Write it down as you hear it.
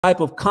type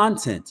of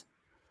content,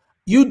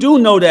 you do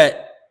know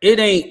that it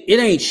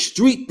ain't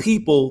street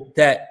people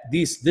that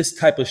this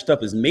type of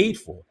stuff is made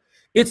for.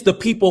 It's the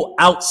people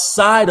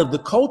outside of the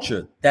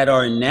culture that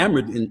are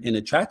enamored and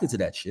attracted to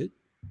that shit.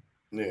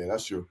 Yeah,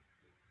 that's true.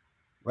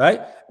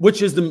 Right?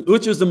 Which is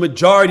the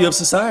majority of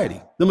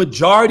society. The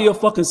majority of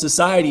fucking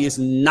society is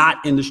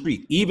not in the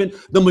street. Even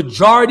the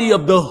majority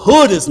of the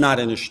hood is not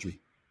in the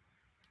street.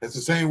 It's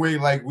the same way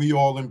like we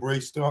all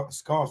embraced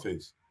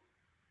Scarface.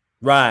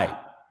 Right.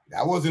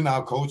 That wasn't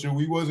our culture.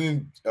 We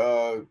wasn't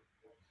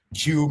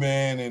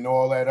Cuban and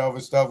all that other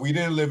stuff. We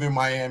didn't live in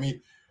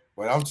Miami.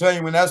 But I'm telling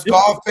you, when that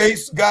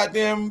Scarface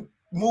goddamn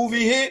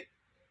movie hit,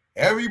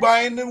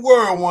 everybody in the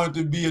world wanted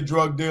to be a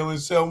drug dealer and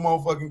sell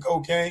motherfucking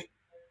cocaine.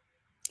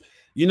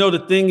 You know, the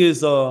thing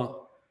is,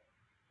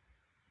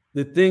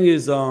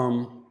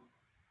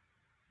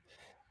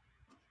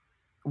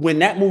 when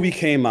that movie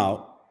came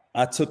out,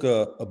 I took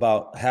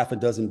about half a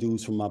dozen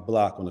dudes from my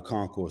block on the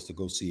concourse to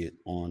go see it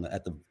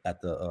at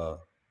the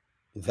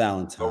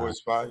Valentine. Oh, it's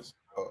Spice.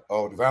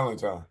 Oh, the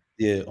Valentine.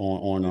 Yeah,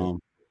 on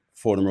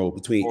Fordham Road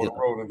between Fordham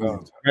Road and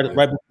Valentine.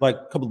 right like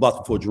a couple of blocks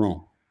before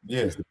Jerome.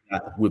 Yeah,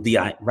 with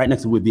right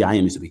next to where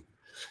BIM used to be.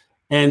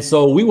 And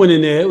so we went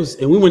in there.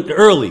 We went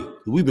early.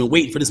 We've been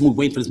waiting for this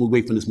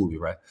movie,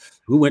 right?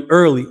 We went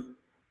early,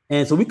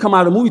 and so we come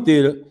out of the movie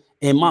theater,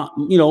 and my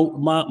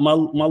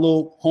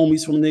little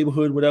homies from the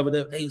neighborhood, whatever,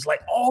 they was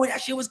like, "Oh,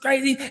 that shit was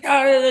crazy,"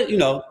 you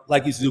know,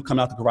 like used to do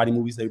coming out the karate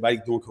movies.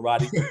 Everybody doing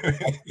karate,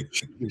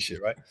 and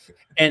shit, right?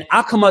 And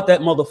I come out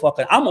that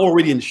motherfucker. I'm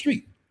already in the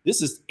street.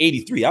 This is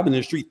 '83. I've been in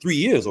the street 3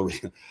 years already.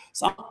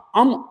 So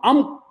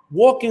I'm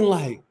walking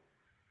like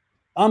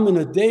I'm in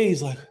a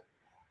daze, like.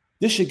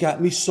 This shit got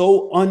me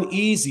so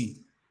uneasy.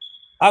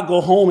 I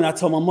go home and I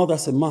tell my mother, I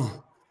said, Ma,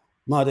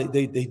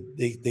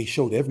 they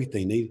showed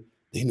everything.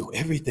 They know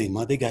everything,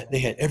 Ma. They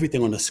had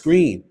everything on the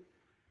screen.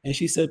 And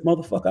she said,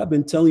 motherfucker, I've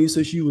been telling you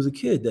since you was a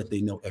kid that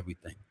they know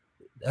everything.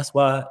 That's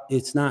why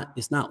it's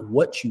not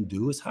what you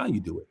do, it's how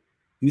you do it.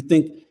 You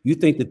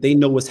think that they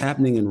know what's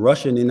happening in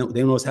Russia and they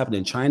know what's happening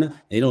in China, and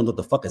they don't know what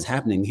the fuck is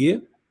happening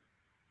here?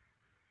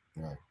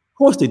 Right. Of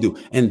course they do.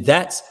 And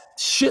that's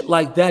shit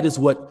like that is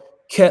what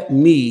kept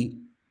me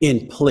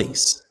in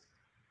place.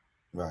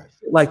 Right.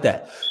 Like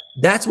that.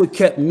 That's what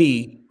kept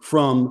me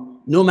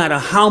from, no matter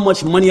how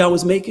much money I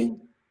was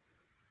making,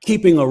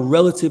 keeping a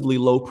relatively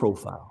low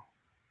profile.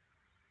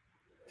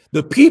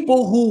 The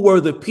people who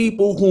were the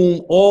people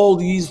whom all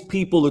these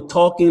people are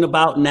talking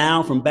about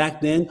now from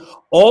back then,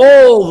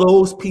 all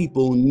those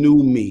people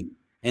knew me,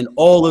 and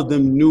all of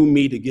them knew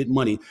me to get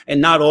money. And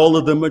not all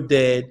of them are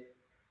dead.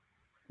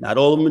 Not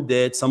all of them are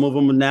dead. Some of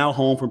them are now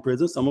home from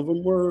prison. Some of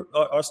them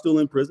are still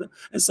in prison,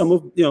 and some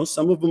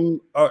of them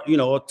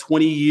are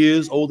 20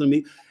 years older than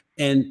me,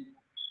 and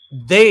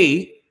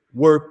they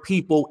were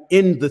people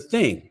in the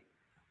thing,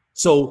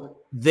 so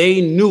they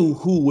knew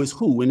who was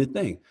who in the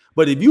thing.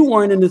 But if you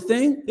weren't in the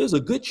thing, there's a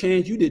good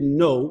chance you didn't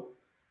know.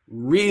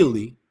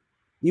 Really,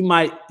 you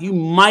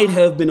might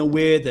have been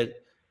aware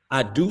that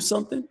I do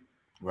something,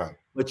 right?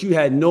 But you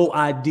had no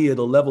idea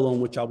the level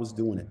on which I was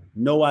doing it.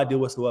 No idea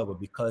whatsoever,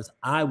 because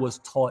I was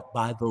taught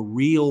by the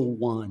real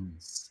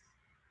ones.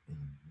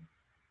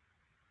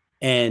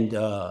 And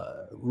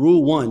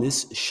rule one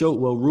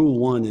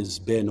is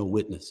bear no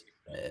witness.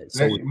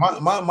 So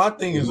my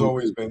thing has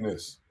always been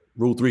this.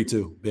 Rule 3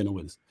 too, bear no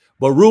witness.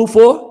 But rule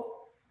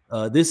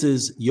 4, this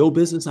is your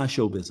business, not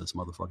show business,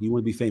 motherfucker. You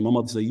want to be famous. My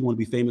mother said, you want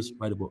to be famous,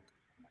 write a book.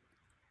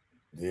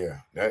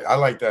 Yeah, I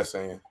like that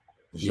saying.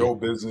 Show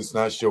business,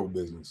 not show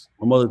business.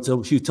 My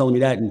mother, she was telling me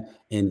that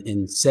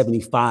in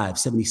 75,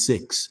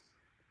 76.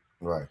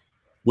 Right.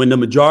 When the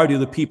majority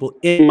of the people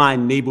in my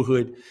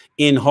neighborhood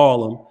in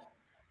Harlem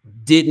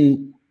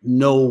didn't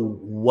know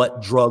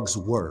what drugs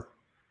were.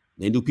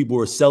 They knew people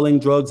were selling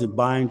drugs and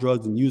buying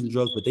drugs and using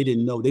drugs, but they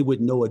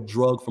wouldn't know a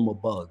drug from a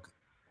bug.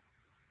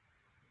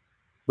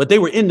 But they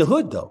were in the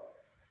hood though.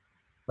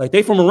 Like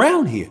they from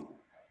around here.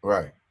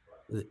 Right.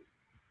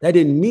 That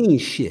didn't mean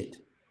shit.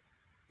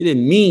 It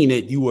didn't mean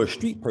that you were a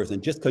street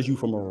person just because you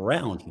from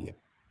around here.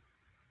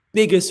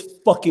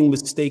 Biggest fucking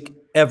mistake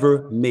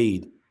ever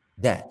made.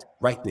 That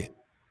right there.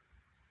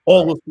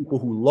 All those people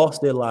who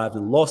lost their lives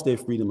and lost their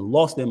freedom and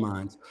lost their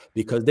minds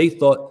because they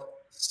thought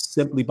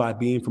simply by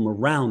being from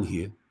around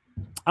here,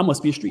 I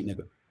must be a street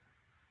nigga.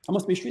 I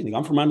must be a street nigga.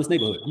 I'm from around this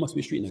neighborhood. I must be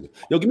a street nigga.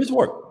 Yo, give me some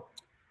work.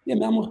 Yeah,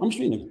 man, I'm a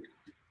street nigga.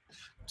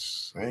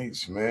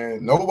 Thanks,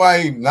 man.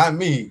 Nobody, not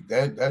me.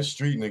 That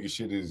street nigga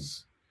shit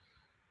is...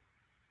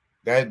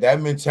 That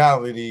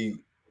mentality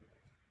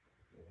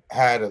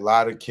had a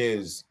lot of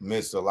kids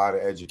miss a lot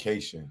of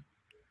education.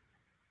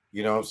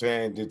 You know what I'm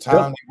saying? The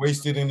time they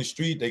wasted in the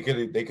street, they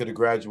could have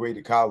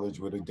graduated college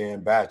with a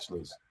damn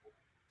bachelor's,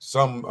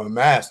 some a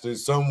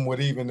master's, some with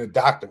even a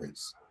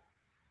doctorates.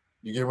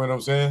 You get what I'm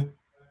saying?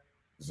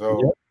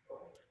 So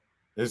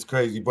it's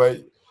crazy.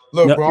 But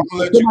look, bro, I'm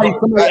gonna let you go.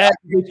 Somebody asked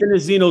me to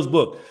finish Zeno's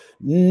book.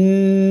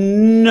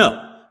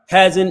 No,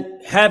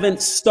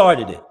 haven't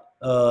started it.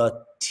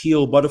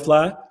 Teal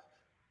Butterfly.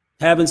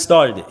 Haven't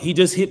started it. He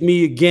just hit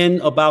me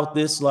again about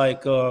this.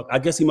 Like, I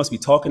guess he must be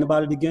talking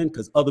about it again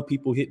because other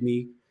people hit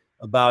me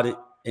about it.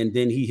 And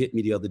then he hit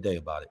me the other day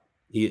about it.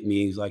 He hit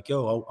me. He's like,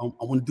 yo,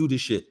 I want to do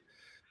this shit.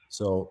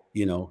 So,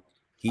 you know,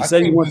 he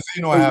said he wants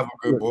Pacino have a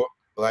good book.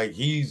 Like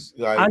he's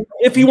like,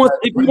 if he wants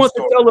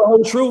to tell the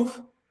whole truth,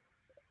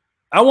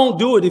 I won't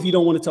do it if you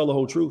don't want to tell the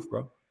whole truth,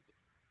 bro.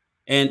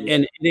 And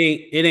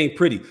it ain't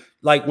pretty.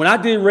 Like when I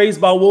did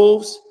Raised by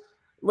Wolves,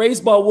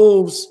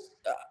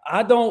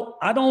 I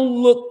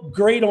don't look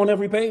great on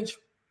every page.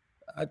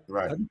 I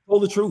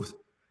told the truth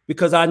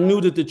because I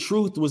knew that the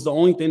truth was the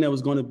only thing that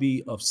was going to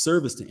be of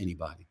service to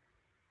anybody.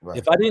 Right.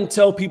 If I didn't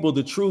tell people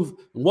the truth,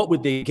 what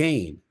would they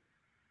gain?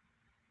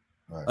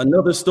 Right.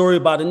 Another story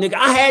about a nigga.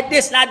 I had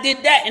this and I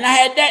did that and I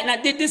had that and I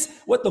did this.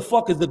 What the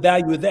fuck is the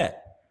value of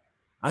that?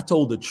 I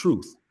told the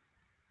truth,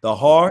 the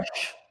harsh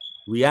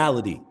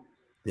reality,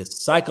 the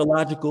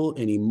psychological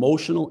and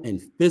emotional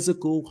and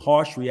physical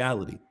harsh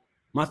reality.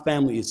 My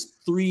family is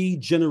 3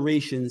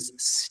 generations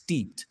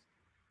steeped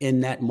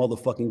in that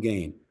motherfucking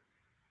game.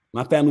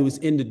 My family was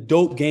in the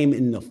dope game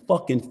in the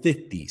fucking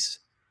 50s.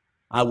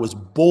 I was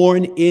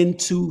born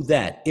into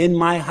that in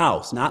my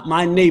house, not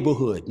my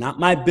neighborhood, not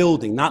my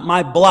building, not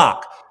my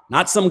block,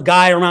 not some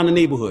guy around the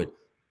neighborhood.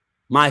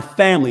 My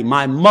family,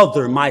 my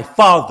mother, my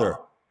father,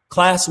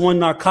 class 1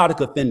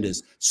 narcotic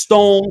offenders,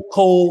 stone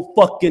cold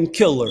fucking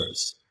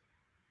killers.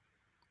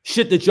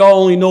 Shit that y'all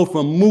only know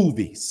from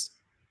movies.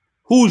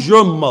 Who's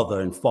your mother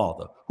and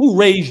father? Who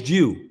raised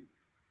you?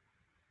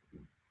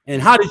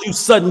 And how did you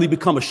suddenly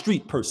become a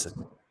street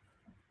person?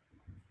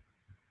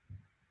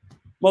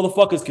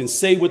 Motherfuckers can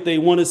say what they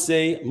want to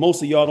say.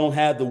 Most of y'all don't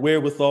have the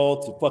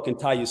wherewithal to fucking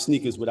tie your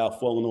sneakers without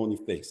falling on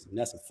your face. And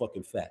that's a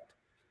fucking fact.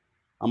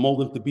 I'm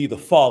old enough to be the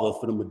father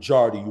for the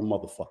majority of you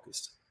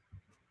motherfuckers.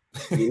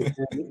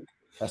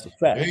 That's a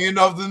fact. Ain't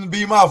nothing to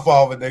be my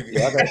father,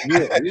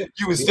 nigga.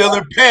 You was still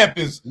in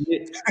Pampers.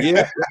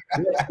 Yeah.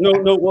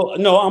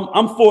 No.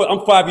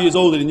 I'm 5 years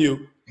older than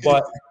you,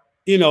 but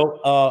you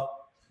know,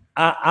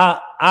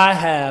 I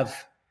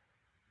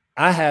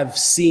have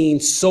seen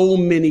so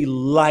many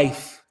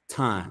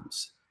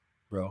lifetimes,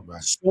 bro.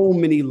 Right. So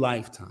many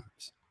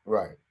lifetimes.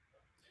 Right.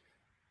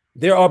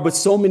 There are but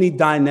so many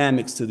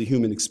dynamics to the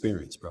human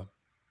experience, bro.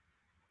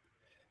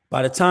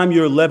 By the time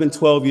you're 11,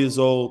 12 years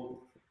old,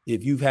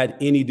 if you've had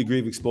any degree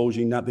of exposure,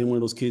 you've not been one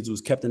of those kids who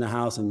was kept in the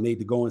house and made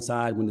to go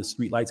inside when the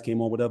street lights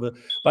came on, whatever.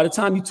 By the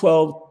time you're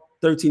 12,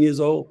 13 years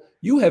old,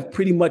 you have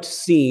pretty much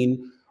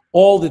seen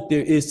all that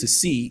there is to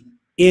see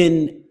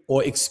in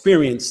or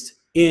experienced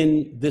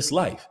in this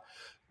life.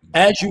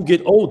 As you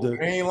get older.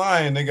 I ain't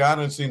lying, nigga. I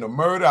done seen a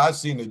murder. I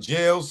seen a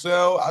jail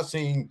cell. I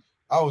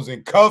was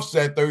in cuffs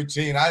at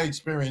 13. I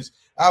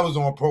was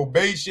on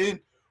probation,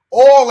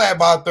 all at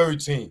about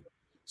 13.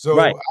 So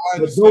right. I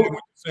understand what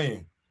you're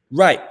saying.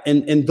 Right.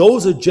 And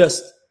those are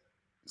just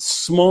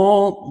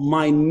small,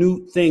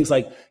 minute things.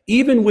 Like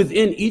even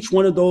within each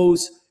one of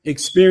those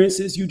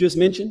experiences you just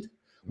mentioned,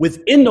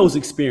 within those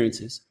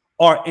experiences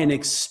are an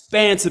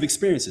expanse of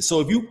experiences.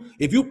 So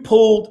if you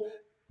pulled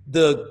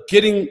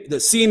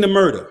seeing the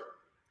murder,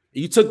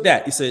 you took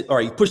that, you said, all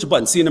right, you push the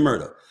button, seeing the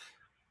murder,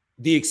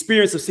 the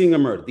experience of seeing a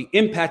murder, the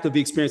impact of the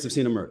experience of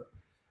seeing a murder.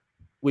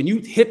 When you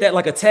hit that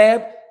like a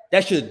tab,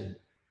 that should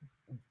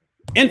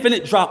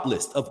infinite drop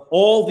list of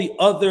all the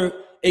other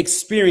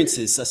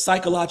experiences,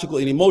 psychological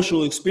and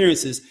emotional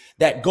experiences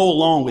that go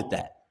along with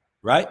that,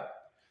 right?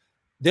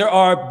 There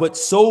are but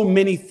so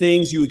many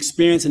things you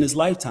experience in this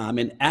lifetime,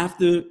 and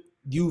after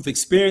you've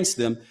experienced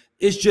them,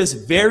 it's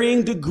just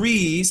varying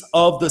degrees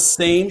of the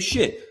same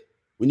shit.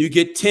 When you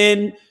get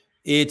 10,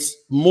 it's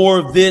more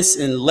of this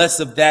and less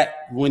of that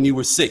when you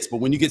were 6.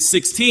 But when you get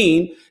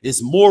 16,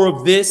 it's more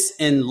of this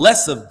and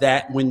less of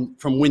that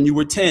from when you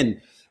were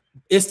 10.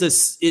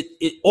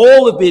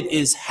 All of it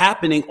is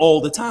happening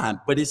all the time,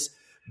 but it's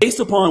based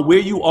upon where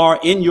you are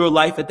in your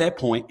life at that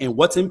point and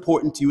what's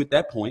important to you at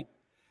that point.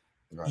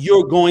 Right.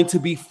 You're going to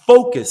be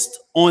focused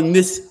on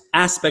this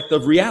aspect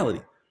of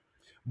reality.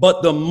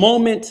 But the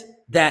moment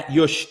that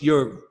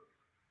your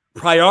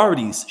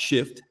priorities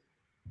shift,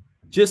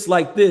 just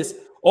like this,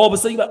 all of a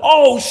sudden you're like,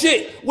 oh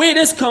shit, where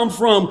this come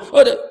from?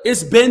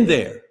 It's been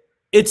there.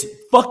 It's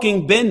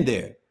fucking been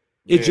there.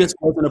 It just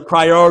wasn't a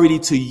priority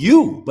to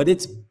you, but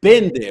it's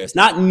been there. It's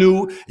not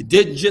new. It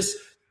didn't just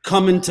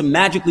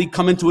magically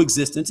come into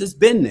existence. It's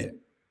been there.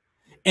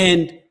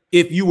 And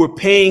if you were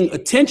paying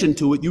attention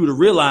to it, you would have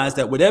realized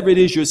that whatever it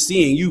is you're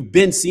seeing, you've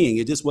been seeing.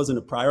 It just wasn't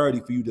a priority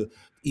for you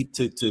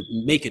to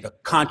make it a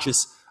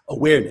conscious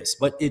awareness.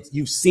 But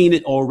you've seen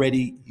it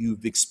already.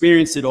 You've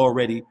experienced it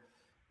already.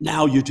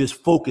 Now you're just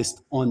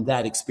focused on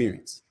that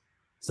experience.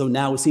 So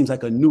now it seems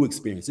like a new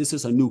experience. This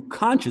is a new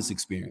conscious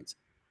experience.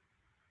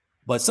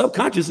 But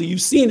subconsciously,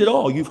 you've seen it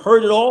all. You've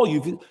heard it all.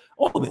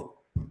 All of it.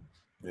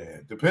 Yeah,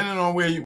 depending on where you